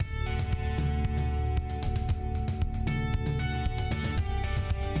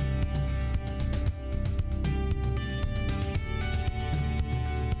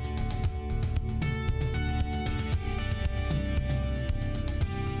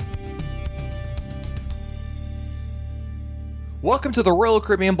Welcome to the Royal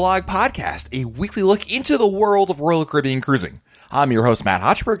Caribbean Blog Podcast, a weekly look into the world of Royal Caribbean cruising. I'm your host, Matt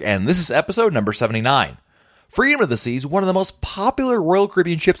Hochberg, and this is episode number 79. Freedom of the Seas, one of the most popular Royal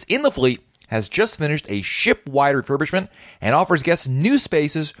Caribbean ships in the fleet, has just finished a ship-wide refurbishment and offers guests new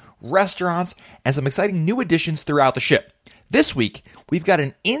spaces, restaurants, and some exciting new additions throughout the ship. This week, we've got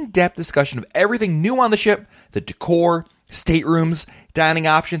an in-depth discussion of everything new on the ship, the decor, staterooms, dining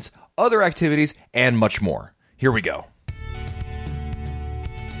options, other activities, and much more. Here we go.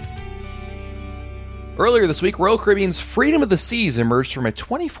 Earlier this week, Royal Caribbean's Freedom of the Seas emerged from a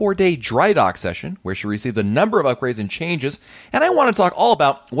 24-day dry dock session where she received a number of upgrades and changes, and I want to talk all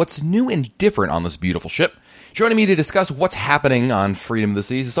about what's new and different on this beautiful ship. Joining me to discuss what's happening on Freedom of the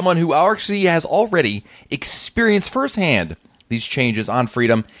Seas is someone who actually has already experienced firsthand these changes on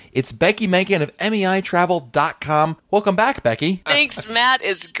Freedom. It's Becky Menken of MEItravel.com. Welcome back, Becky. Thanks, Matt.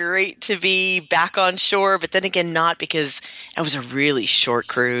 It's great to be back on shore, but then again, not, because it was a really short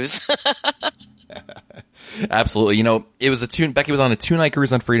cruise. Absolutely. You know, it was Becky was on a 2-night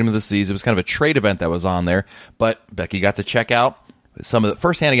cruise on Freedom of the Seas. It was kind of a trade event that was on there, but Becky got to check out some of the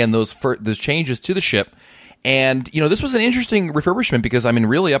firsthand again those changes to the ship. And you know, this was an interesting refurbishment because I mean,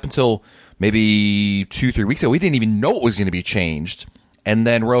 really, up until maybe 2-3 weeks ago, we didn't even know it was going to be changed. And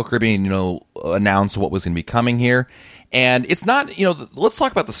then Royal Caribbean, announced what was going to be coming here. And it's not, let's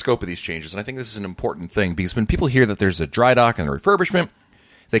talk about the scope of these changes. And I think this is an important thing because when people hear that there's a dry dock and a refurbishment,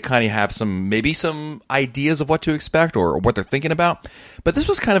 they kind of have some ideas of what to expect or what they're thinking about. But this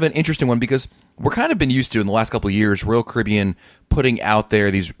was kind of an interesting one because we're kind of been used to in the last couple of years, Royal Caribbean putting out there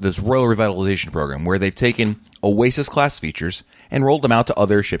this Royal Revitalization Program where they've taken Oasis class features and rolled them out to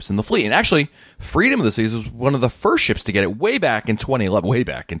other ships in the fleet. And actually, Freedom of the Seas was one of the first ships to get it way back in 2011.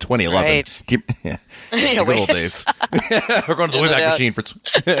 Right. Good old days. We're going to the Wayback Machine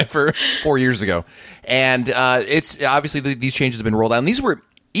for 4 years ago. And it's obviously these changes have been rolled out. And these were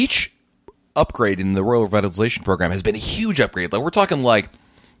each upgrade in the Royal Revitalization Program has been a huge upgrade. Like we're talking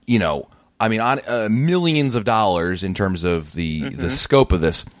millions of dollars in terms of the scope of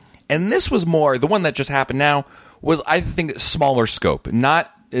this. And this was more, the one that just happened now was, I think, smaller scope,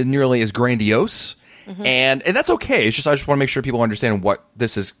 not nearly as grandiose. Mm-hmm. And that's okay. It's just, I just want to make sure people understand what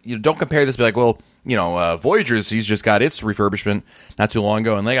this is. Don't compare this, be like, well, Voyager's, he's just got its refurbishment not too long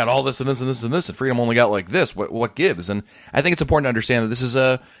ago, and they got all this and this and this and this, and Freedom only got like this. What gives? And I think it's important to understand that this is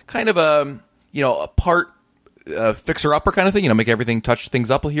a kind of a part fixer-upper kind of thing, make everything, touch things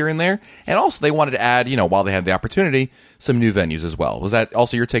up here and there. And also they wanted to add, while they had the opportunity, some new venues as well. Was that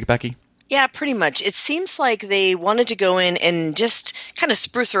also your take, Becky? Yeah, pretty much. It seems like they wanted to go in and just kind of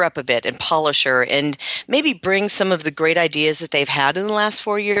spruce her up a bit and polish her and maybe bring some of the great ideas that they've had in the last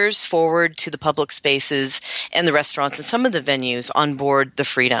 4 years forward to the public spaces and the restaurants and some of the venues on board the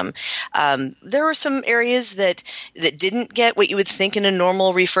Freedom. There were some areas that didn't get what you would think in a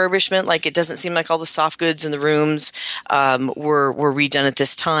normal refurbishment. Like it doesn't seem like all the soft goods in the rooms were redone at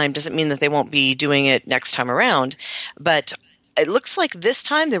this time. Doesn't mean that they won't be doing it next time around, but it looks like this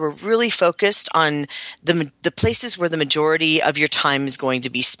time they were really focused on the places where the majority of your time is going to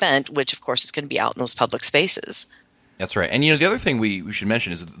be spent, which, of course, is going to be out in those public spaces. That's right. And, the other thing we should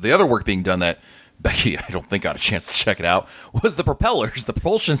mention is the other work being done that Becky, I don't think, got a chance to check it out, was the propellers, the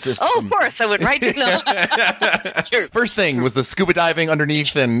propulsion system. Oh, of course. I went right to know. First thing was the scuba diving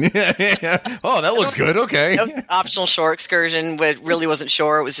underneath, and oh, that looks good. Okay. That was optional shore excursion, but really wasn't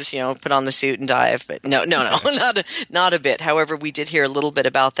shore. It was just, put on the suit and dive. But no, not a bit. However, we did hear a little bit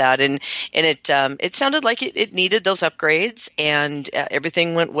about that, and it sounded like it needed those upgrades, and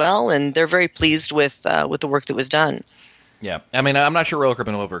everything went well, and they're very pleased with the work that was done. Yeah, I mean, I'm not sure Royal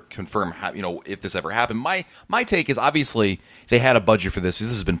Caribbean will ever confirm, if this ever happened. My take is obviously they had a budget for this. This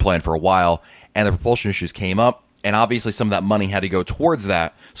has been planned for a while, and the propulsion issues came up, and obviously some of that money had to go towards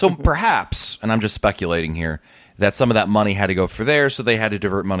that. So perhaps, and I'm just speculating here, that some of that money had to go for there, so they had to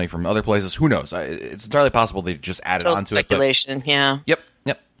divert money from other places. Who knows? It's entirely possible they just added onto speculation, it. Yeah. Yep.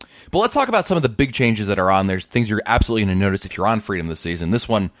 But let's talk about some of the big changes that are on there, things you're absolutely going to notice if you're on Freedom this season. This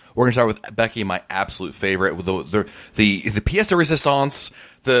one, we're going to start with Becky, my absolute favorite, with the pièce de résistance,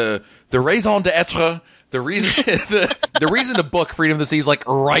 the raison d'être, the reason the reason to book Freedom this season like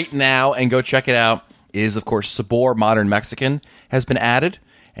right now and go check it out is, of course, Sabor Modern Mexican has been added,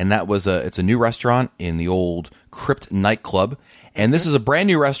 and that was it's a new restaurant in the old Crypt nightclub. And this is a brand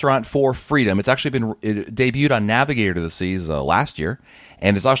new restaurant for Freedom. It's actually it debuted on Navigator of the Seas last year,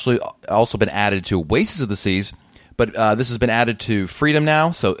 and it's actually also been added to Oasis of the Seas. But this has been added to Freedom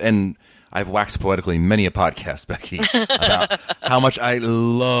now. So, and I've waxed poetically many a podcast, Becky, about how much I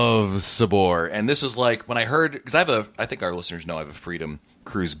love Sabor. And this was like when I heard, because I think our listeners know I have a Freedom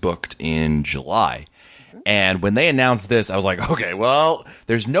cruise booked in July. And when they announced this, I was like, okay, well,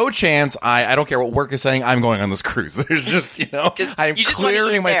 there's no chance. I don't care what work is saying. I'm going on this cruise. There's just, I'm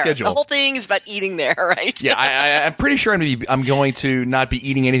clearing my schedule. The whole thing is about eating there, right? Yeah, I'm pretty sure I'm going to not be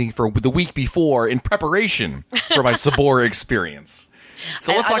eating anything for the week before in preparation for my Sabor experience.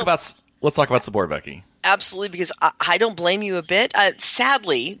 So let's talk about Sabor, Becky. Absolutely, because I don't blame you a bit.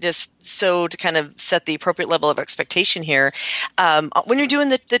 Sadly, just so to kind of set the appropriate level of expectation here, when you're doing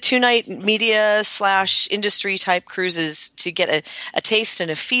the 2-night media / industry type cruises to get a taste and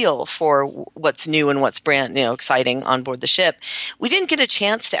a feel for what's new and what's brand exciting on board the ship, we didn't get a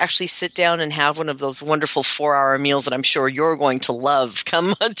chance to actually sit down and have one of those wonderful 4-hour meals that I'm sure you're going to love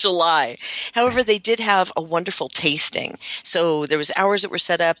come July. However, they did have a wonderful tasting. So there was hours that were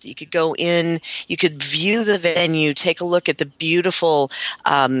set up that you could go in, you could view the venue, take a look at the beautiful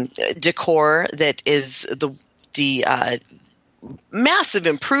decor that is the massive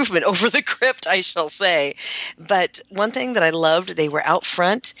improvement over the crypt, I shall say. But one thing that I loved, they were out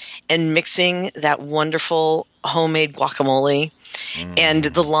front and mixing that wonderful homemade guacamole. And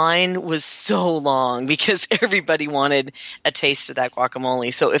the line was so long because everybody wanted a taste of that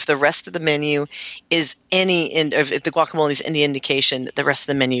guacamole. So if the rest of the menu is if the guacamole is any indication, the rest of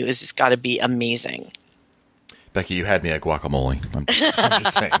the menu is just got to be amazing. Becky, you had me at guacamole. I'm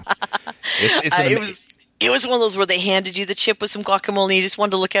just saying. It was one of those where they handed you the chip with some guacamole and you just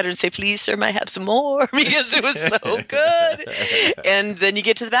wanted to look at it and say, please, sir, may I have some more? Because it was so good. And then you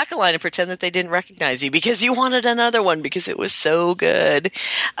get to the back of the line and pretend that they didn't recognize you because you wanted another one because it was so good.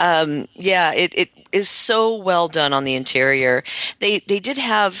 It is so well done on the interior. They did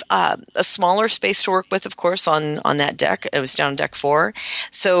have a smaller space to work with, of course, on that deck. It was down on deck 4.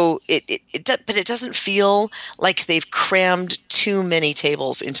 So but it doesn't feel like they've crammed too many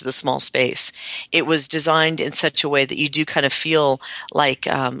tables into the small space. It was designed in such a way that you do kind of feel like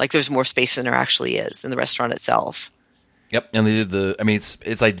there's more space than there actually is in the restaurant itself. Yep, and they did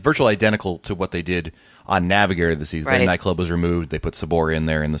it's like virtually identical to what they did on Navigator this season. Right. The nightclub was removed. They put Sabor in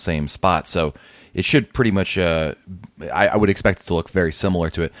there in the same spot, so it should pretty much. I would expect it to look very similar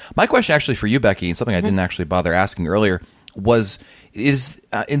to it. My question, actually, for you, Becky, and something I didn't actually bother asking earlier, is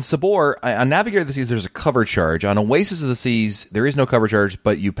in Sabor on Navigator of the Seas there's a cover charge. On Oasis of the Seas there is no cover charge,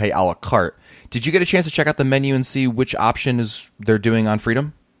 but you pay a la carte. Did you get a chance to check out the menu and see which option they're doing on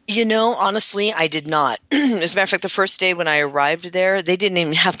Freedom? Honestly, I did not. As a matter of fact, the first day when I arrived there, they didn't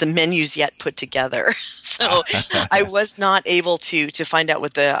even have the menus yet put together. So I was not able to find out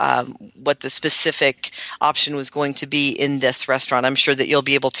what the specific option was going to be in this restaurant. I'm sure that you'll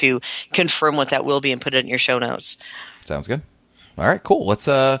be able to confirm what that will be and put it in your show notes. Sounds good. All right, cool. Let's.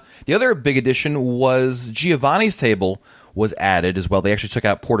 The other big addition was Giovanni's Table was added as well. They actually took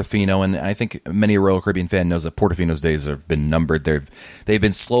out Portofino, and I think many a Royal Caribbean fan knows that Portofino's days have been numbered. They've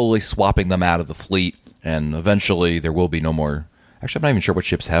been slowly swapping them out of the fleet, and eventually there will be no more. Actually, I'm not even sure what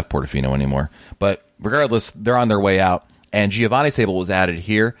ships have Portofino anymore. But regardless, they're on their way out, and Giovanni's Table was added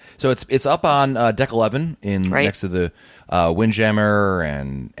here. So it's up on Deck 11 next to the Windjammer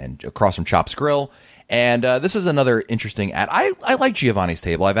and across from Chops Grill. And this is another interesting add. I like Giovanni's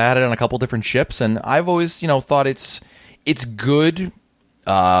Table. I've added it on a couple different ships, and I've always thought it's good,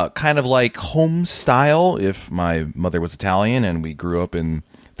 kind of like home style. If my mother was Italian and we grew up in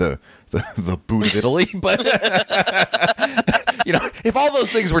the boot of Italy, but if all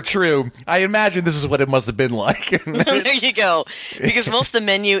those things were true, I imagine this is what it must have been like. There you go, because most of the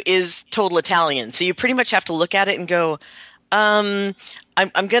menu is total Italian, so you pretty much have to look at it and go, I'm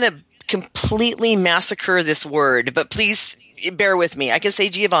gonna completely massacre this word, but please bear with me. I can say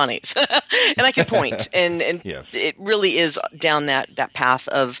Giovanni's and I can point and yes. It really is down that path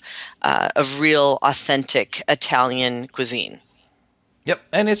of real authentic Italian cuisine. Yep.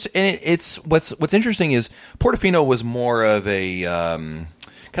 And it's what's interesting is Portofino was more of a kind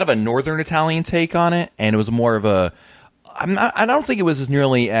of a northern Italian take on it, and it was more of a I don't think it was as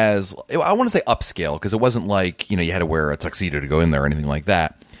nearly as I want to say upscale, because it wasn't like you had to wear a tuxedo to go in there or anything like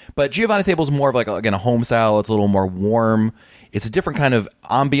that. But Giovanni's Table is more of like, again, a home style. It's a little more warm. It's a different kind of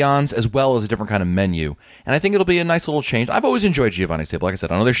ambiance as well as a different kind of menu. And I think it'll be a nice little change. I've always enjoyed Giovanni's Table. Like I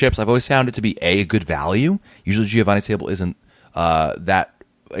said, on other ships, I've always found it to be a good value. Usually Giovanni's Table isn't that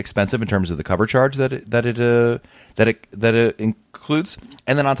expensive in terms of the cover charge that it includes.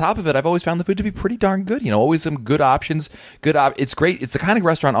 And then on top of it, I've always found the food to be pretty darn good. Always some good options. It's great. It's the kind of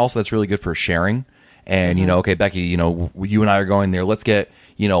restaurant also that's really good for sharing. And okay, Becky, you and I are going there. Let's get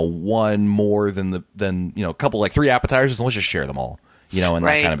one more than a couple, like 3 appetizers, and let's just share them all. in that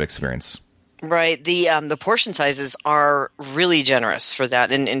Right. kind of experience. Right. The portion sizes are really generous for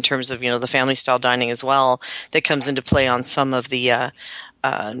that in terms of, the family style dining as well, that comes into play on some of the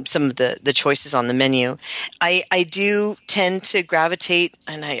choices on the menu. I do tend to gravitate,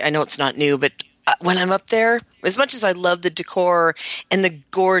 and I know it's not new, but when I'm up there, as much as I love the decor and the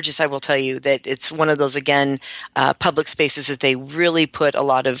gorgeous, I will tell you that it's one of those, again, public spaces that they really put a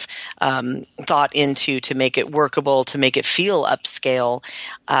lot of thought into to make it workable, to make it feel upscale.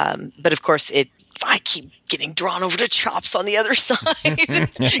 But of course, I keep getting drawn over to Chops on the other side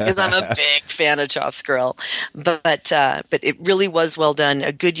because I'm a big fan of Chops Grill. But it really was well done,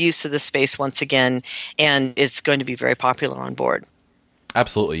 a good use of the space once again, and it's going to be very popular on board.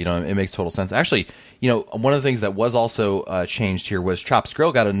 Absolutely. It makes total sense. Actually, one of the things that was also changed here was Chops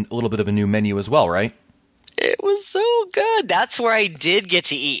Grill got a little bit of a new menu as well, right? It was so good. That's where I did get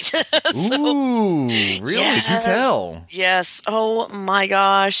to eat. Ooh, really? Yes, Do tell. Yes. Oh my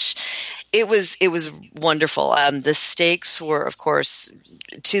gosh. It was wonderful. The steaks were, of course,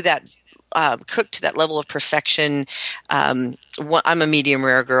 to that cooked to that level of perfection. I'm a medium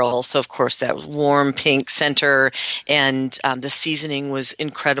rare girl, so of course that was warm pink center, and the seasoning was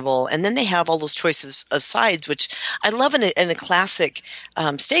incredible. And then they have all those choices of sides, which I love in a classic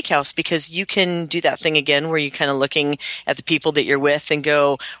steakhouse, because you can do that thing again where you're kind of looking at the people that you're with and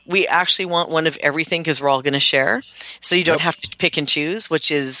go, we actually want one of everything because we're all going to share. So you don't have to pick and choose,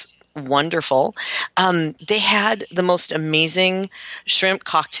 which is wonderful. They had the most amazing shrimp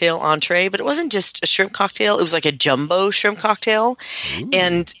cocktail entree, but it wasn't just a shrimp cocktail. It was like a jumbo shrimp cocktail. Ooh.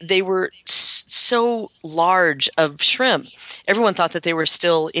 And they were so large of shrimp. Everyone thought that they were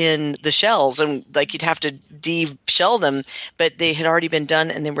still in the shells, and like you'd have to de-shell them, but they had already been done,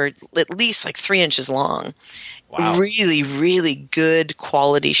 and they were at least like 3 inches long. Wow. Really, really good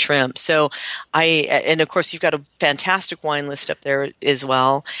quality shrimp. So and of course you've got a fantastic wine list up there as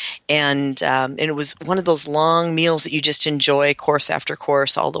well. And it was one of those long meals that you just enjoy course after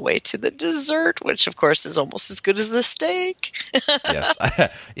course all the way to the dessert, which of course is almost as good as the steak. Yes.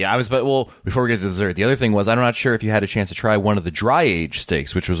 Yeah, but before we get to dessert, the other thing was, I'm not sure if you had a chance to try one of the dry aged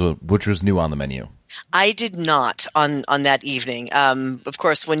steaks, which was new on the menu. I did not on that evening. Of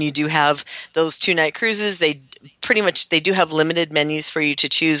course, when you do have those 2-night cruises, they do have limited menus for you to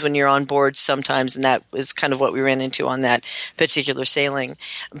choose when you're on board sometimes, and that was kind of what we ran into on that particular sailing.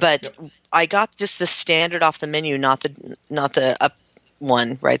 But yep. I got just the standard off the menu, not the up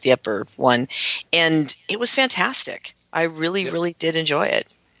one, right, the upper one, and it was fantastic. I really, really did enjoy it.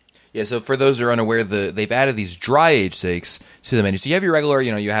 Yeah, so for those who are unaware, they've added these dry-aged steaks to the menu. So you have your regular,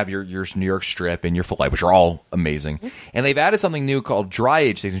 you have your New York strip and your filet, which are all amazing. Mm-hmm. And they've added something new called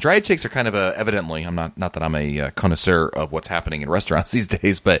dry-aged steaks. And dry-aged steaks are kind of evidently, I'm not that I'm a connoisseur of what's happening in restaurants these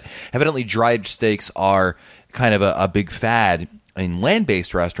days, but evidently dry-aged steaks are kind of a big fad in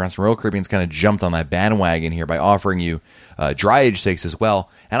land-based restaurants. Royal Caribbean's kind of jumped on that bandwagon here by offering you dry-aged steaks as well.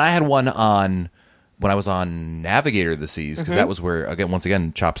 And I had one when I was on Navigator of the Seas, because that was where, once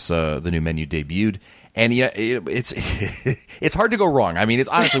again, Chops, the new menu debuted. And it's hard to go wrong. I mean, it's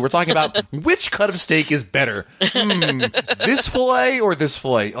honestly, we're talking about which cut of steak is better. This filet or this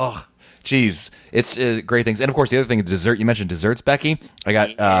filet? Oh, geez. It's great things. And of course, the other thing, dessert. You mentioned desserts, Becky. I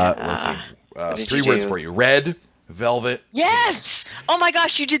got, let's see, 3 words for you. Red velvet. Yes! Oh my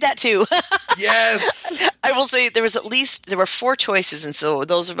gosh, you did that too. Yes! I will say there were 4 choices, and so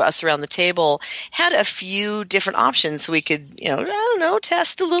those of us around the table had a few different options so we could,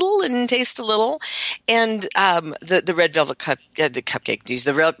 test a little and taste a little. And the red velvet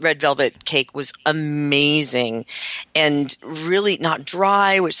the red velvet cake was amazing and really not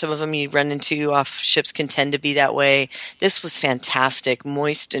dry, which some of them you run into off ships can tend to be that way. This was fantastic,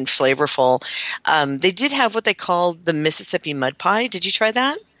 moist and flavorful. They did have what they called the Mississippi mud pie. Did you try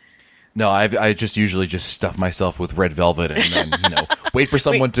that? No, I just usually just stuff myself with red velvet and then, wait for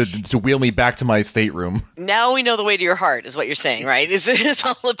someone to wheel me back to my stateroom. Now we know the way to your heart is what you're saying, right? It's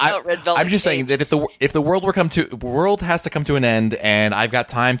all about red velvet. I'm just saying that if the world has to come to an end and I've got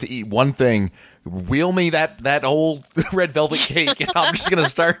time to eat one thing, wheel me that old red velvet cake, and I'm just going to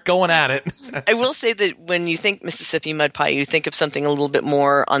start going at it. I will say that when you think Mississippi mud pie, you think of something a little bit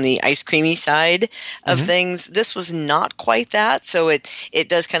more on the ice creamy side of things. This was not quite that, so it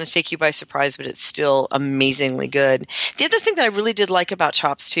does kind of take you by surprise, but it's still amazingly good. The other thing that I really did like about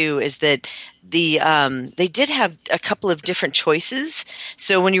Chops too is that they did have a couple of different choices.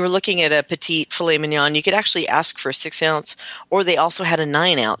 So when you were looking at a petite filet mignon, you could actually ask for a 6 ounce, or they also had a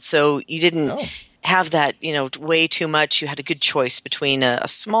 9 ounce. So you didn't have that, way too much, you had a good choice between a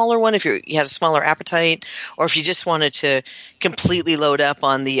smaller one if you had a smaller appetite, or if you just wanted to completely load up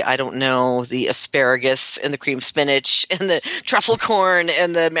on the, I don't know, the asparagus and the cream spinach and the truffle corn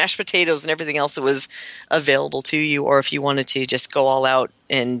and the mashed potatoes and everything else that was available to you, or if you wanted to just go all out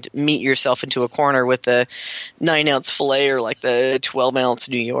and meet yourself into a corner with the 9-ounce filet or like the 12-ounce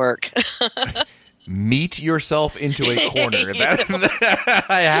New York. Meet yourself into a corner.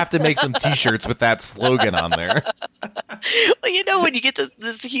 I have to make some T-shirts with that slogan on there. Well, when you get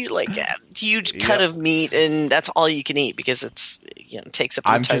this huge cut of meat, and that's all you can eat because it takes up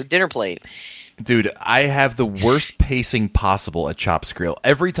the entire dinner plate. Dude, I have the worst pacing possible at Chops Grill.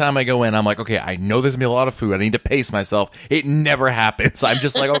 Every time I go in, I'm like, okay, I know there's going to be a lot of food. I need to pace myself. It never happens. I'm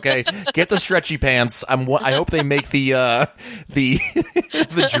just like, okay, get the stretchy pants. I hope they make the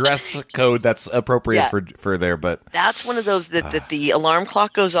dress code that's appropriate for there. But that's one of those that the alarm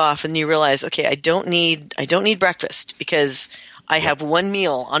clock goes off and you realize, okay, I don't need breakfast because I have one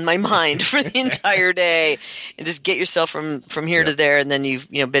meal on my mind for the entire day, and just get yourself from here to there, and then you've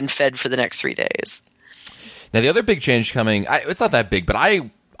been fed for the next 3 days. Now, the other big change coming, it's not that big, but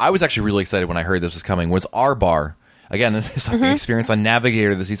I was actually really excited when I heard this was coming, was R Bar. Again, it's like an experience on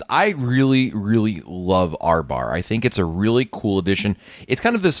Navigator this season. I really, really love R Bar. I think it's a really cool addition. It's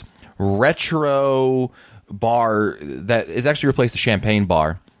kind of this retro bar that is actually replaced the Champagne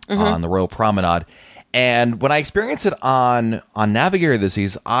Bar on the Royal Promenade. And when I experienced it on Navigator this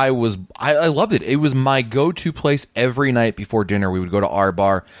season, I loved it. It was my go-to place every night before dinner. We would go to R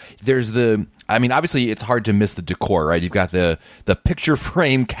Bar. Obviously it's hard to miss the decor, right? You've got the picture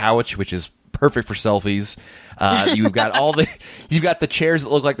frame couch, which is perfect for selfies. You've got the chairs that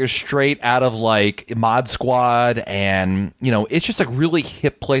look like they're straight out of like Mod Squad, and it's just a really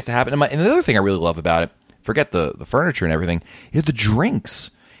hip place to have it. And the other thing I really love about it, forget the furniture and everything, is the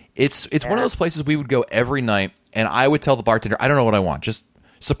drinks. It's one of those places we would go every night, and I would tell the bartender, I don't know what I want, just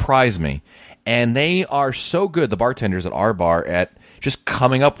surprise me. And they are so good, the bartenders at R Bar, at just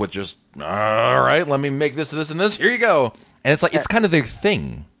coming up with just, all right, let me make this, and this, here you go. And it's like, it's kind of their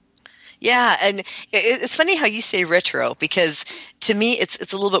thing. Yeah, and it's funny how you say retro, because to me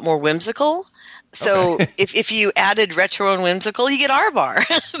it's a little bit more whimsical. So if you added retro and whimsical, you get R Bar.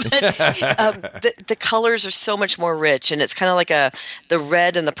 But the colors are so much more rich, and it's kind of like the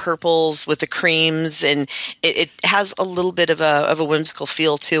red and the purples with the creams, and it has a little bit of a whimsical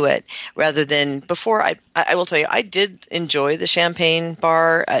feel to it. Rather than before, I will tell you, I did enjoy the Champagne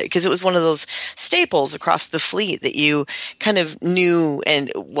Bar because it was one of those staples across the fleet that you kind of knew and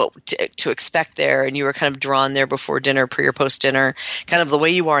what to expect there, and you were kind of drawn there before dinner, pre or post dinner, kind of the way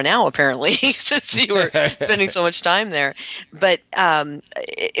you are now, apparently. You were spending so much time there. But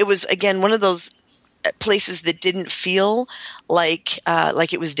it was, again, one of those places that didn't feel like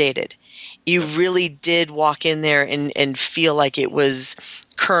it was dated. You really did walk in there and feel like it was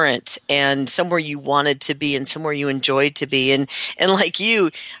current and somewhere you wanted to be and somewhere you enjoyed to be. And like you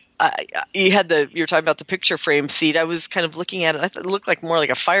were talking about the picture frame seat. I was kind of looking at it. I thought it looked like more like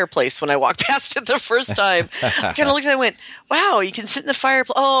a fireplace when I walked past it the first time. I kind of looked at it and went, wow, you can sit in the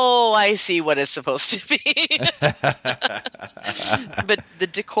fireplace. Oh, I see what it's supposed to be. But the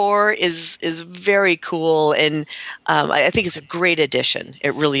decor is very cool. And I think it's a great addition.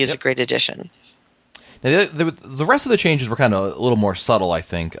 It really is a great addition. Now, the rest of the changes were kind of a little more subtle, I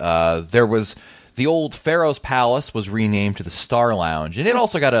think. There was... The old Pharaoh's Palace was renamed to the Star Lounge, and it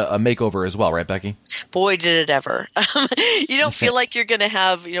also got a makeover as well, right, Becky? Boy, did it ever! You don't feel like you're going to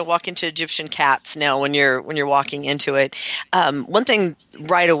have walk into Egyptian cats now when you're walking into it. One thing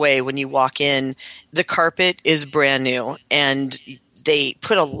right away when you walk in, the carpet is brand new, and they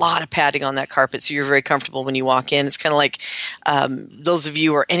put a lot of padding on that carpet, so you're very comfortable when you walk in. It's kind of like those of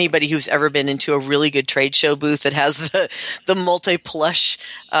you or anybody who's ever been into a really good trade show booth that has the multi-plush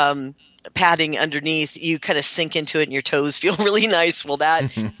padding underneath, you kind of sink into it and your toes feel really nice. Well,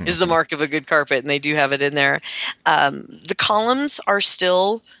 that is the mark of a good carpet, and they do have it in there. The columns are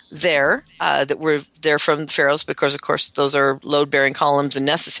still there that were there from Pharaoh's because, of course, those are load-bearing columns and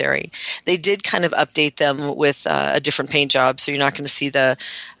necessary. They did kind of update them with a different paint job, so you're not going to see the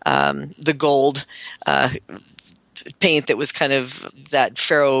gold paint that was kind of that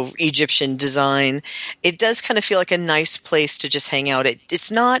Pharaoh Egyptian design. It does kind of feel like a nice place to just hang out.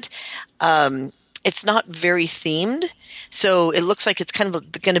 It's not very themed, so it looks like it's kind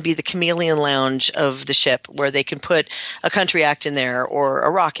of going to be the chameleon lounge of the ship, where they can put a country act in there, or a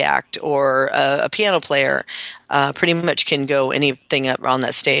rock act, or a piano player. Pretty much can go anything up on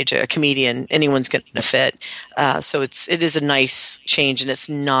that stage. A comedian, anyone's going to fit. So it is a nice change, and it's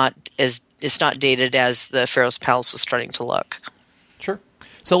not dated as the Pharaoh's Palace was starting to look. Sure.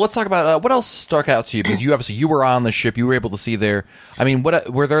 So let's talk about what else stuck out to you, because you were on the ship, you were able to see there. I mean, what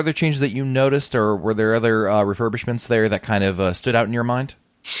were there other changes that you noticed, or were there other refurbishments there that kind of stood out in your mind?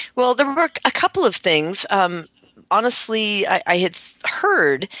 Well, there were a couple of things. Honestly, I had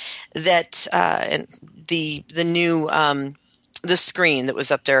heard that and the new the screen that was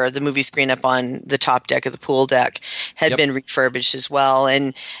up there, the movie screen up on the top deck of the pool deck, had been refurbished as well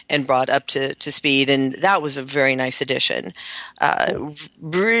and brought up to speed, and that was a very nice addition.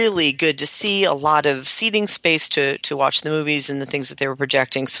 Really good to see, a lot of seating space to watch the movies and the things that they were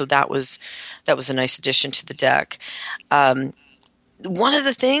projecting. So that was a nice addition to the deck. One of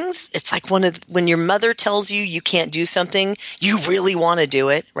the things, it's like when your mother tells you you can't do something, you really want to do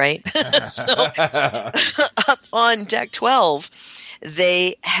it, right? So up on deck 12,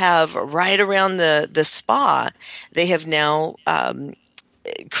 they have right around the spa, they have now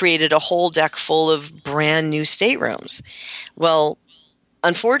created a whole deck full of brand new staterooms. Well,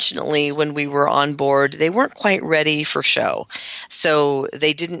 unfortunately, when we were on board, they weren't quite ready for show. So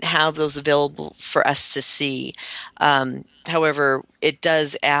they didn't have those available for us to see. However, it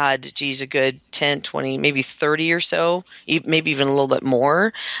does add, a good 10, 20, maybe 30 or so, maybe even a little bit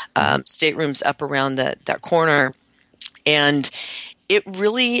more, staterooms up around that corner. And it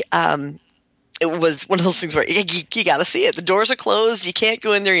really, it was one of those things where you got to see it. The doors are closed. You can't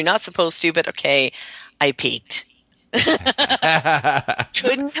go in there. You're not supposed to, but okay, I peeked.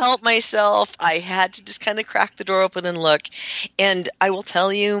 Couldn't help myself. I had to just kind of crack the door open and look. And I will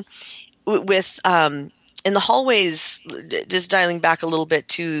tell you, with in the hallways, just dialing back a little bit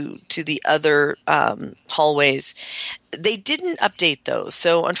to the other hallways, they didn't update those.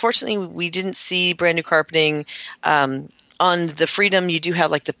 So unfortunately, we didn't see brand new carpeting. On the Freedom, you do have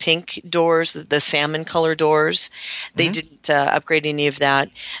like the pink doors, the salmon color doors. They didn't upgrade any of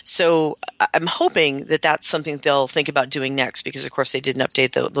that. So I'm hoping that that's something they'll think about doing next, because of course they didn't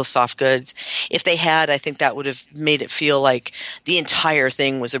update those soft goods. If they had, I think that would have made it feel like the entire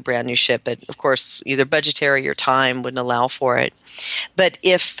thing was a brand new ship. But of course, either budgetary or time wouldn't allow for it. But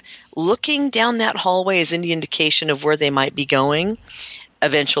if looking down that hallway is any indication of where they might be going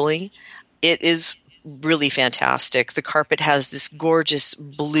eventually, it is really fantastic. The carpet has this gorgeous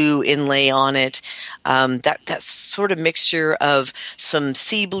blue inlay on it. That sort of mixture of some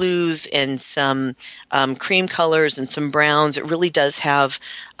sea blues and some cream colors and some browns. It really does have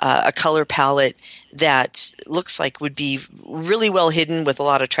a color palette that looks like would be really well hidden with a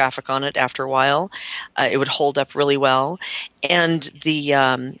lot of traffic on it after a while. It would hold up really well. And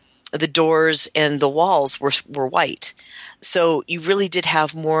the doors and the walls were white. So you really did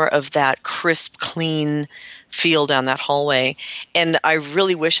have more of that crisp, clean feel down that hallway. And I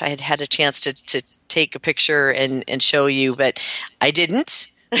really wish I had had a chance to take a picture and show you, but I didn't.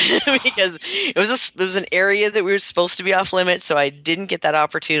 Because it was an area that we were supposed to be off limits, so I didn't get that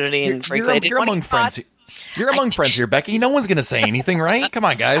opportunity. And frankly, I didn't want to spot. You're among friends here, Becky. No one's going to say anything, right? Come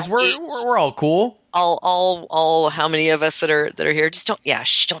on, guys. We're all cool. All how many of us that are here, just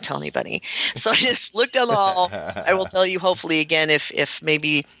don't tell anybody. So I just looked down the hall. I will tell you, hopefully, again, if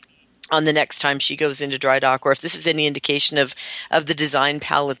maybe on the next time she goes into dry dock, or if this is any indication of the design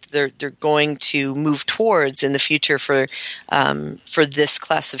palette they're going to move towards in the future for this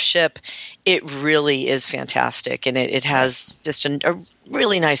class of ship, it really is fantastic, and it has just a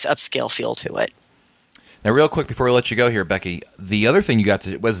really nice upscale feel to it. Now, real quick before we let you go here, Becky, the other thing you got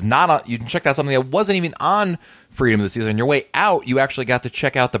to was not on, you checked out something that wasn't even on Freedom this season. On your way out, you actually got to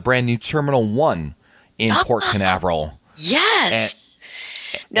check out the brand new Terminal 1 in Port Canaveral. Yes.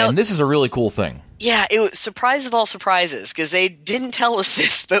 And this is a really cool thing. Yeah, it was surprise of all surprises, because they didn't tell us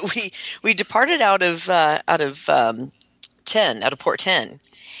this, but we departed out of Port 10.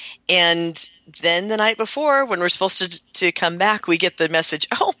 And then the night before, when we're supposed to come back, we get the message,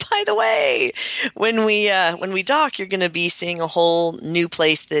 oh, by the way, when we dock, you're going to be seeing a whole new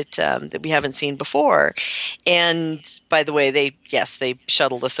place that we haven't seen before. And by the way, they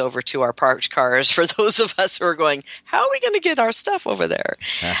shuttled us over to our parked cars for those of us who are going, how are we going to get our stuff over there?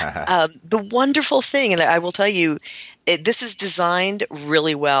 The wonderful thing, and I will tell you, this is designed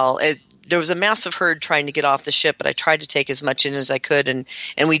really well. There was a massive herd trying to get off the ship, but I tried to take as much in as I could, and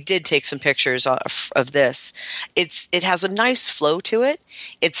we did take some pictures of this. It has a nice flow to it.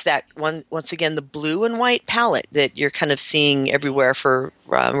 It's that once again, the blue and white palette that you're kind of seeing everywhere for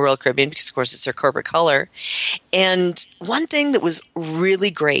Royal Caribbean, because of course it's their corporate color. And one thing that was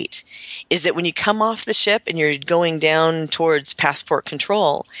really great is that when you come off the ship and you're going down towards passport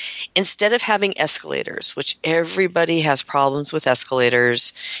control, instead of having escalators, which everybody has problems with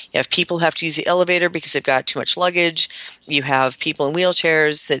escalators, you have people who have to use the elevator because they've got too much luggage. You have people in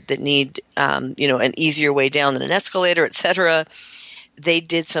wheelchairs that need an easier way down than an escalator, etc. they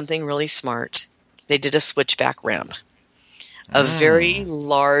did something really smart. They did a switchback ramp. A very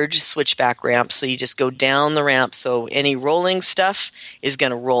large switchback ramp. So you just go down the ramp. So any rolling stuff is going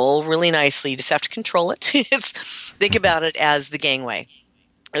to roll really nicely. You just have to control it. Think about it as the gangway.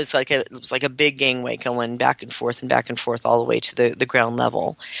 It was like a big gangway going back and forth all the way to the ground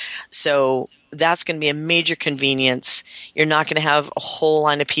level. So that's going to be a major convenience. You're not going to have a whole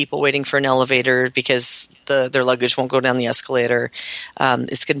line of people waiting for an elevator because their luggage won't go down the escalator.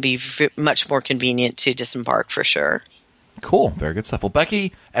 It's going to be much more convenient to disembark for sure. Cool. Very good stuff. Well,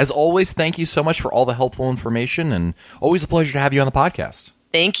 Becky, as always, thank you so much for all the helpful information, and always a pleasure to have you on the podcast.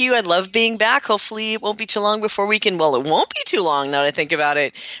 Thank you. I love being back. Hopefully it won't be too long before we can, well, it won't be too long now that I think about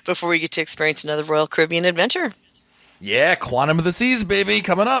it, before we get to experience another Royal Caribbean adventure. Yeah, Quantum of the Seas, baby,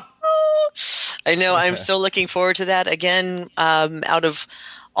 coming up. I know. I'm still looking forward to that. Again, out of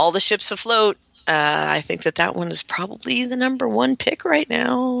all the ships afloat, I think that one is probably the number one pick right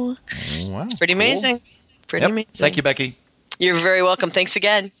now. Wow, it's pretty amazing. Pretty amazing. Thank you, Becky. You're very welcome. Thanks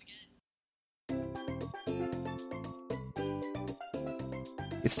again.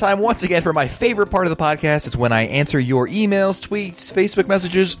 It's time once again for my favorite part of the podcast. It's when I answer your emails, tweets, Facebook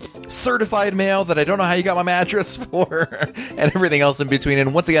messages, certified mail that I don't know how you got my address for, and everything else in between.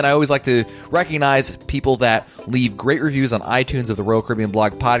 And once again, I always like to recognize people that leave great reviews on iTunes of the Royal Caribbean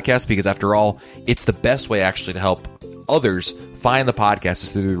Blog podcast, because after all, it's the best way actually to help others find the podcast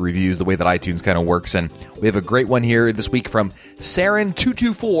is through the reviews, the way that iTunes kind of works. And we have a great one here this week from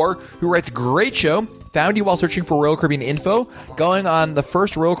Saren224, who writes, "Great show. Found you while searching for Royal Caribbean info. Going on the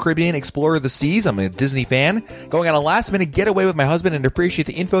first Royal Caribbean Explorer of the Seas. I'm a Disney fan. Going on a last-minute getaway with my husband and appreciate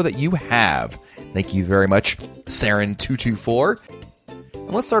the info that you have." Thank you very much, Saren224.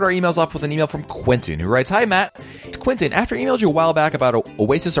 And let's start our emails off with an email from Quentin, who writes, "Hi, Matt. It's Quentin. After I emailed you a while back about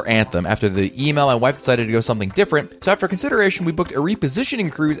Oasis or Anthem, after the email, my wife decided to go something different. So after consideration, we booked a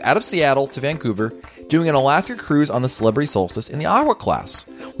repositioning cruise out of Seattle to Vancouver, doing an Alaska cruise on the Celebrity Solstice in the Aqua class.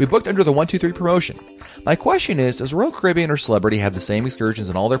 We booked under the 123 promotion. My question is, does Royal Caribbean or Celebrity have the same excursions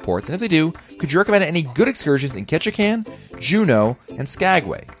in all their ports? And if they do, could you recommend any good excursions in Ketchikan, Juneau, and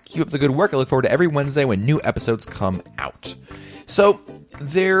Skagway? Keep up the good work. I look forward to every Wednesday when new episodes come out." So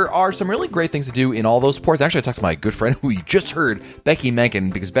there are some really great things to do in all those ports. Actually, I talked to my good friend who you just heard, Becky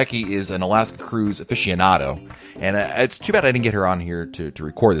Menken, because Becky is an Alaska cruise aficionado. And it's too bad I didn't get her on here to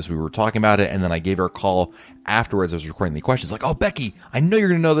record this. We were talking about it, and then I gave her a call afterwards. I was recording the questions. Like, "Oh, Becky, I know you're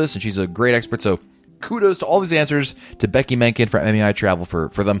going to know this." And she's a great expert. So kudos to all these answers to Becky Menken from MEI Travel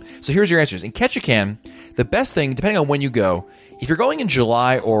for them. So here's your answers. In Ketchikan, the best thing, depending on when you go, if you're going in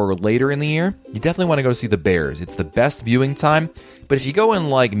July or later in the year, you definitely want to go see the bears. It's the best viewing time. But if you go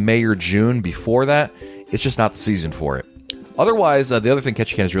in like May or June before that, it's just not the season for it. Otherwise, the other thing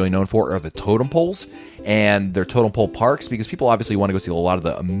Ketchikan is really known for are the totem poles and their totem pole parks, because people obviously want to go see a lot of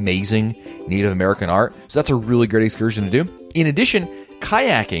the amazing Native American art. So that's a really great excursion to do. In addition,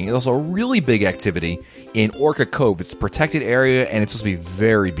 kayaking is also a really big activity in Orca Cove. It's a protected area, and it's supposed to be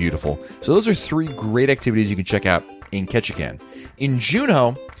very beautiful. So those are three great activities you can check out in Ketchikan. In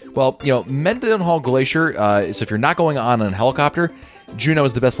Juneau, well, Mendenhall Glacier, so if you're not going on a helicopter, Juneau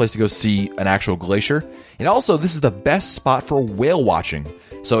is the best place to go see an actual glacier. And also, this is the best spot for whale watching.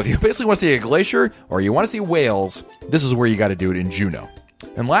 So if you basically want to see a glacier or you want to see whales, this is where you got to do it in Juneau.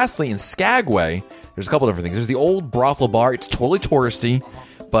 And lastly, in Skagway, there's a couple different things. There's the old brothel bar. It's totally touristy,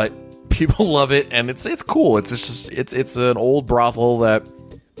 but people love it, and it's cool. It's an old brothel that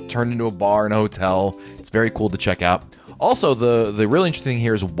turned into a bar and a hotel. It's very cool to check out. Also, the really interesting thing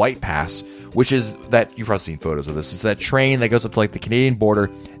here is White Pass, which is that, you've probably seen photos of this. It's that train that goes up to like the Canadian border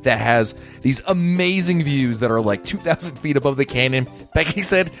that has these amazing views that are like 2,000 feet above the canyon. Becky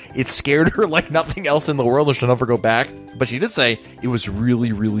said it scared her like nothing else in the world, and she'll never go back. But she did say it was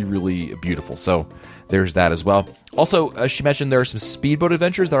really, really, really beautiful. So there's that as well. Also, she mentioned there are some speedboat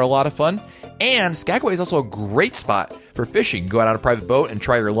adventures that are a lot of fun. And Skagway is also a great spot for fishing. Go out on a private boat and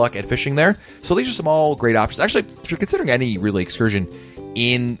try your luck at fishing there. So these are some all great options. Actually, if you're considering any really excursion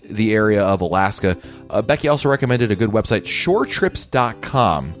in the area of Alaska, Becky also recommended a good website,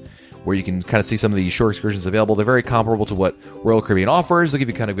 shoretrips.com, where you can kind of see some of the shore excursions available. They're very comparable to what Royal Caribbean offers. They'll give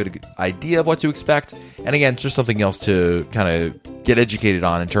you kind of a good idea of what to expect. And again, it's just something else to kind of get educated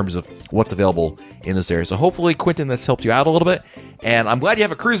on in terms of what's available in this area. So hopefully, Quentin, that's helped you out a little bit. And I'm glad you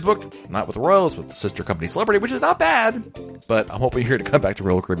have a cruise booked. It's not with Royal, it's with the sister company Celebrity, which is not bad. But I'm hoping you're here to come back to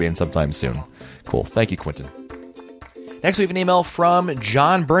Royal Caribbean sometime soon. Cool. Thank you, Quentin. Next, we have an email from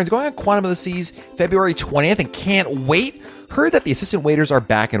John Burns going on Quantum of the Seas February 20th and can't wait. Heard that the assistant waiters are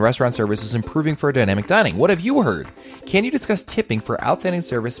back and restaurant service is improving for dynamic dining. What have you heard? Can you discuss tipping for outstanding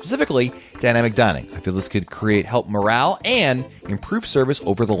service, specifically dynamic dining? I feel this could help morale and improve service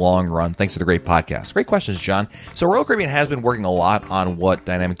over the long run. Thanks for the great podcast. Great questions, John. So Royal Caribbean has been working a lot on what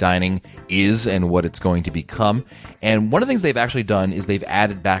dynamic dining is and what it's going to become. And one of the things they've actually done is they've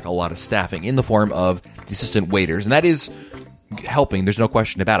added back a lot of staffing in the form of the assistant waiters. And that is helping. There's no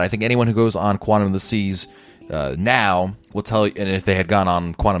question about it. I think anyone who goes on Quantum of the Seas now will tell you, and if they had gone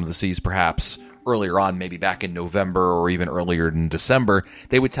on Quantum of the Seas perhaps earlier on, maybe back in November or even earlier in December,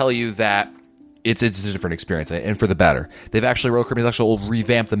 they would tell you that it's a different experience, and for the better. Royal Caribbean's actually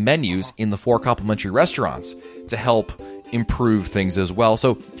revamped the menus in the 4 complimentary restaurants to help improve things as well.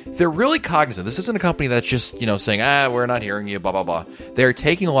 So they're really cognizant. This isn't a company that's just, saying, we're not hearing you, blah, blah, blah. They're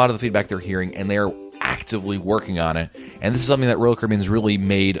taking a lot of the feedback they're hearing, and they're actively working on it. And this is something that Royal Caribbean's really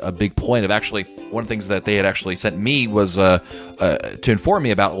made a big point of. Actually, one of the things that they had actually sent me was to inform me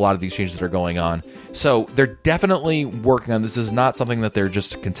about a lot of these changes that are going on. So they're definitely working on this. This is not something that they're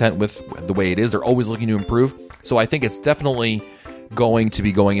just content with the way it is. They're always looking to improve. So I think it's definitely going to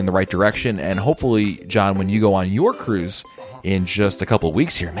be going in the right direction. And hopefully, John, when you go on your cruise in just a couple of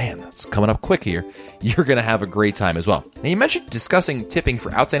weeks here, man, that's coming up quick here, you're going to have a great time as well. Now, you mentioned discussing tipping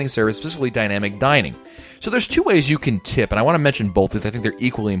for outstanding service, specifically dynamic dining. So there's 2 ways you can tip, and I want to mention both because I think they're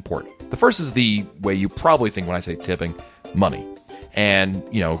equally important. The first is the way you probably think when I say tipping, money. And,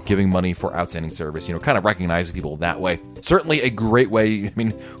 giving money for outstanding service, kind of recognizing people that way. Certainly a great way. I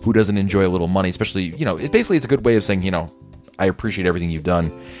mean, who doesn't enjoy a little money, especially, it's a good way of saying, I appreciate everything you've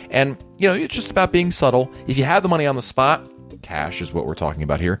done. And, it's just about being subtle. If you have the money on the spot, cash is what we're talking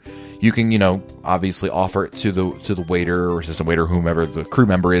about here, you can, obviously offer it to the waiter or assistant waiter, whomever the crew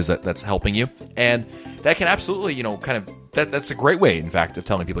member is that's helping you. And that can absolutely, that's a great way, in fact, of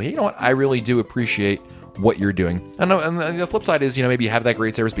telling people, hey, you know what, I really do appreciate what you're doing. And the flip side is, maybe you have that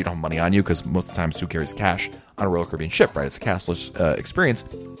great service, but you don't have money on you, because most of the times who carries cash on a Royal Caribbean ship, right? It's a cashless experience.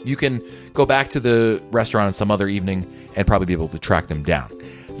 You can go back to the restaurant on some other evening and probably be able to track them down.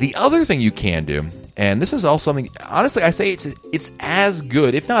 The other thing you can do, and this is also something, honestly, I say it's as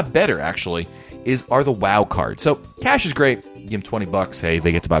good, if not better, actually, are the WOW cards. So cash is great. Give them $20. Hey,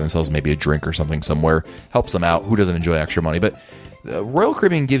 they get to buy themselves maybe a drink or something somewhere. Helps them out. Who doesn't enjoy extra money? But Royal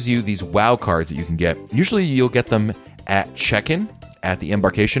Caribbean gives you these WOW cards that you can get. Usually you'll get them at check-in at the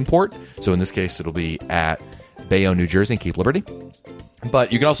embarkation port. So in this case, it'll be at Bayonne, New Jersey, and Cape Liberty.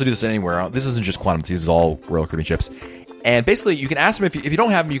 But you can also do this anywhere. This isn't just Quantum. This is all Royal Caribbean ships. And basically, you can ask them, if you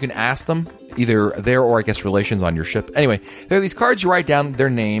don't have them, you can ask them either there or, I guess, relations on your ship. Anyway, there are these cards. You write down their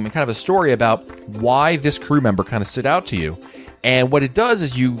name and kind of a story about why this crew member kind of stood out to you. And what it does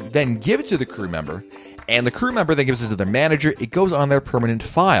is you then give it to the crew member, and the crew member then gives it to their manager. It goes on their permanent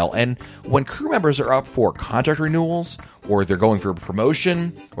file. And when crew members are up for contract renewals, or they're going for a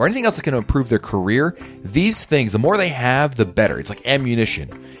promotion, or anything else that can improve their career, these things, the more they have, the better. It's like ammunition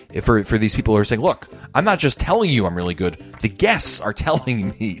for these people who are saying, look, I'm not just telling you I'm really good. The guests are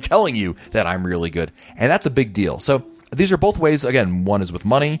telling you that I'm really good. And that's a big deal. So these are both ways. Again, one is with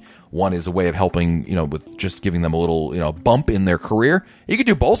money. One is a way of helping, with just giving them a little, bump in their career. You could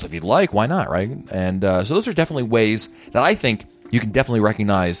do both if you'd like. Why not, right? And so those are definitely ways that I think you can definitely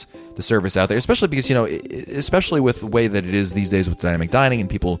recognize the service out there, especially because, especially with the way that it is these days with dynamic dining and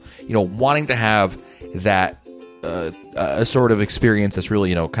people, wanting to have that a sort of experience that's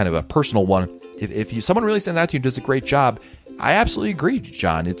really, kind of a personal one. If someone really stands out to you and does a great job, I absolutely agree,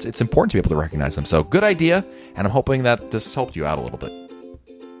 John. It's important to be able to recognize them. So good idea, and I'm hoping that this has helped you out a little bit.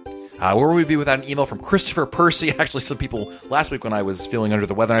 Where would we be without an email from Christopher Percy? Actually, some people last week when I was feeling under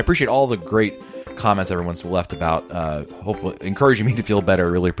the weather, and I appreciate all the great comments everyone's left about hopefully encouraging me to feel better. I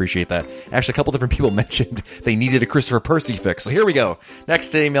really appreciate that. Actually, a couple different people mentioned they needed a Christopher Percy fix. So here we go.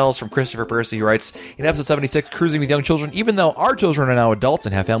 Next email is from Christopher Percy, who writes, in episode 76, Cruising with Young Children, even though our children are now adults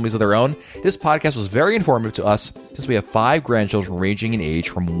and have families of their own, this podcast was very informative to us since we have 5 grandchildren ranging in age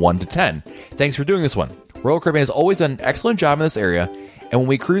from 1 to 10. Thanks for doing this one. Royal Caribbean has always done an excellent job in this area, and when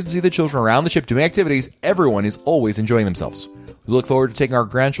we cruise and see the children around the ship doing activities, everyone is always enjoying themselves. We look forward to taking our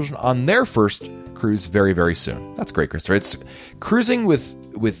grandchildren on their first cruise very, very soon. That's great, Christopher. It's cruising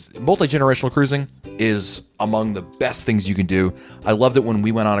with multi-generational cruising is among the best things you can do. I loved it when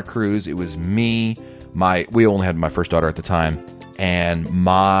we went on a cruise. It was me, we only had my first daughter at the time, and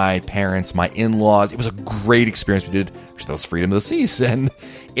my parents, my in-laws. It was a great experience we did. That was Freedom of the Seas, and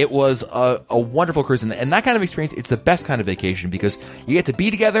it was a wonderful cruise. And that kind of experience, it's the best kind of vacation because you get to be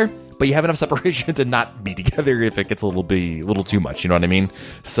together, but you have enough separation to not be together if it gets a little too much. You know what I mean?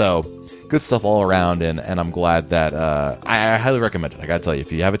 So good stuff all around, and I'm glad that I highly recommend it. I gotta tell you,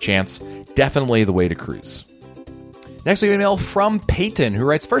 if you have a chance, definitely the way to cruise. Next, we have an email from Peyton, who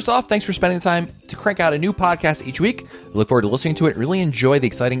writes, first off, thanks for spending the time to crank out a new podcast each week. I look forward to listening to it. Really enjoy the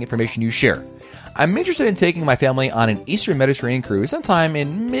exciting information you share. I'm interested in taking my family on an Eastern Mediterranean cruise sometime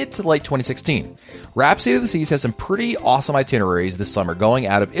in mid to late 2016. Rhapsody of the Seas has some pretty awesome itineraries this summer going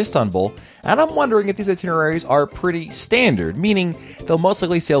out of Istanbul, and I'm wondering if these itineraries are pretty standard, meaning they'll most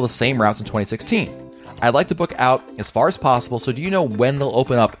likely sail the same routes in 2016. I'd like to book out as far as possible, so do you know when they'll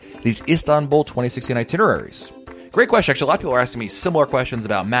open up these Istanbul 2016 itineraries? Great question. Actually, a lot of people are asking me similar questions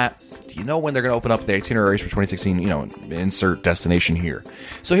about, Matt, do you know when they're going to open up the itineraries for 2016? Insert destination here.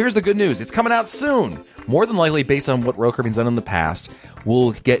 So here's the good news. It's coming out soon. More than likely, based on what Royal Caribbean's done in the past,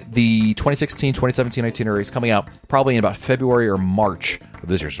 we'll get the 2016, 2017 itineraries coming out probably in about February or March of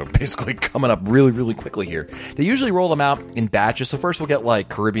this year. So basically coming up really, really quickly here. They usually roll them out in batches. So first we'll get like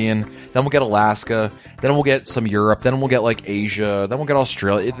Caribbean, then we'll get Alaska, then we'll get some Europe, then we'll get like Asia, then we'll get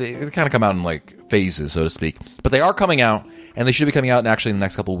Australia. They kind of come out in like phases, so to speak. But they are coming out, and they should be coming out in the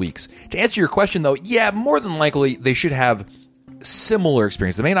next couple of weeks. To answer your question, though, yeah, more than likely they should have similar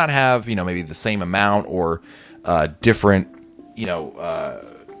experience. They may not have, maybe the same amount or different,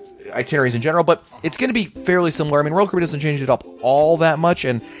 itineraries in general, but it's going to be fairly similar. I mean, Royal Caribbean doesn't change it up all that much,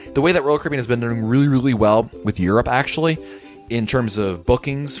 and the way that Royal Caribbean has been doing really, really well with Europe, actually, in terms of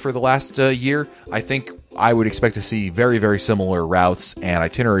bookings for the last year, I think I would expect to see very, very similar routes and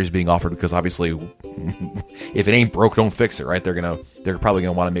itineraries being offered, because obviously, if it ain't broke, don't fix it, right? They're probably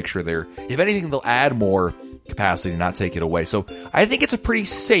gonna want to make sure if anything, they'll add more capacity, not take it away. So I think it's a pretty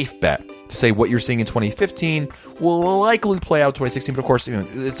safe bet to say what you're seeing in 2015 will likely play out 2016. But of course,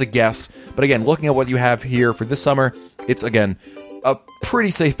 it's a guess. But again, looking at what you have here for this summer, it's again a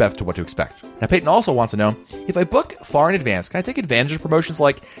pretty safe bet to what to expect. Now, Peyton also wants to know, if I book far in advance, can I take advantage of promotions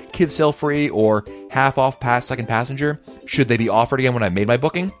like Kids Sail Free or half off past second passenger? Should they be offered again when I've made my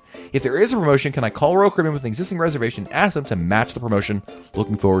booking? If there is a promotion, can I call Royal Caribbean with an existing reservation and ask them to match the promotion?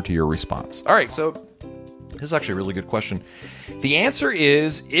 Looking forward to your response. All right, so this is actually a really good question. The answer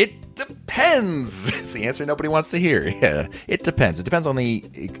is, it depends. It's the answer nobody wants to hear. Yeah, it depends. It depends on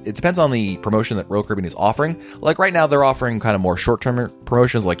the promotion that Royal Caribbean is offering. Like right now, they're offering kind of more short-term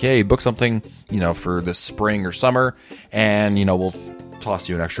promotions, like, hey, book something, for this spring or summer, and we'll toss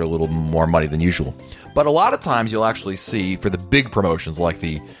you an extra little more money than usual. But a lot of times, you'll actually see for the big promotions, like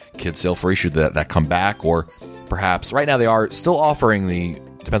the Kids Sail Free, should that come back, or perhaps right now they are still offering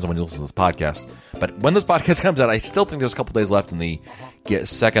depends on when you listen to this podcast. But when this podcast comes out, I still think there's a couple days left in the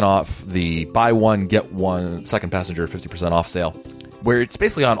buy one, get one second passenger 50% off sale, where it's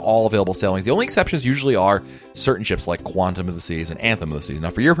basically on all available sailings. The only exceptions usually are certain ships like Quantum of the Seas and Anthem of the Seas. Now,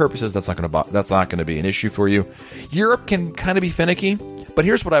 for your purposes, that's not going to be an issue for you. Europe can kind of be finicky, but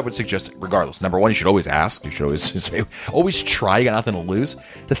here's what I would suggest regardless. Number one, you should always ask. You should always try. You got nothing to lose.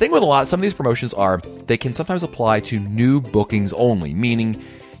 The thing with some of these promotions are they can sometimes apply to new bookings only, meaning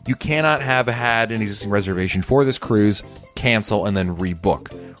you cannot have had an existing reservation for this cruise, cancel, and then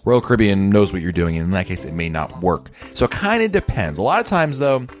rebook. Royal Caribbean knows what you're doing, and in that case, it may not work. So it kind of depends. A lot of times,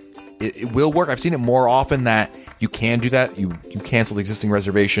 though, it will work. I've seen it more often that you can do that. You cancel the existing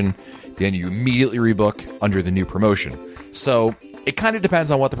reservation, then you immediately rebook under the new promotion. So it kind of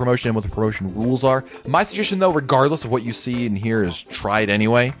depends on what the promotion and what the promotion rules are. My suggestion, though, regardless of what you see and hear, is try it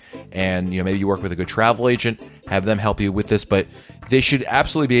anyway. And maybe you work with a good travel agent, have them help you with this, but they should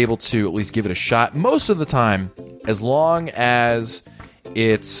absolutely be able to at least give it a shot. Most of the time, as long as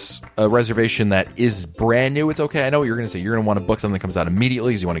it's a reservation that is brand new, it's okay. I know what you're going to say. You're going to want to book something that comes out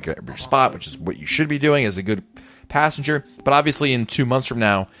immediately because you want to get your spot, which is what you should be doing as a good passenger. But obviously, in 2 months from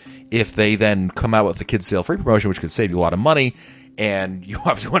now, if they then come out with the Kids Sail Free promotion, which could save you a lot of money, and you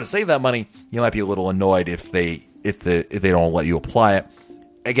obviously want to save that money, you might be a little annoyed if they don't let you apply it.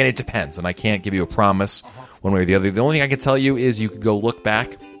 Again, it depends, and I can't give you a promise one way or the other. The only thing I can tell you is you could go look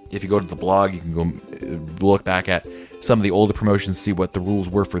back. If you go to the blog, you can go look back at some of the older promotions, see what the rules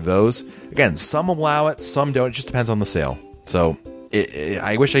were for those. Again, some allow it, some don't. It just depends on the sale. So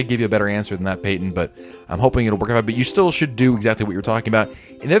I wish I could give you a better answer than that, Peyton, but I'm hoping it'll work out. But you still should do exactly what you're talking about.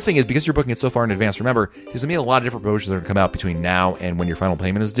 And the other thing is, because you're booking it so far in advance, remember, there's going to be a lot of different promotions that are going to come out between now and when your final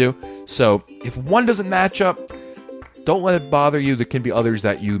payment is due. So if one doesn't match up, don't let it bother you. There can be others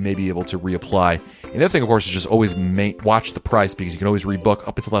that you may be able to reapply. And the other thing, of course, is just always watch the price, because you can always rebook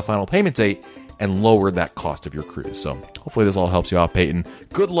up until that final payment date and lower that cost of your cruise. So hopefully this all helps you out, Peyton.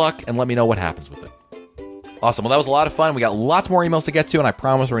 Good luck, and let me know what happens with it. Awesome. Well, that was a lot of fun. We got lots more emails to get to, and I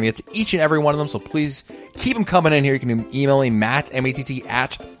promise we're going to get to each and every one of them. So please keep them coming in here. You can email me, Matt, M-A-T-T,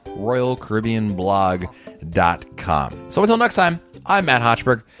 at RoyalCaribbeanBlog.com. So until next time, I'm Matt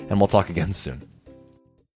Hochberg, and we'll talk again soon.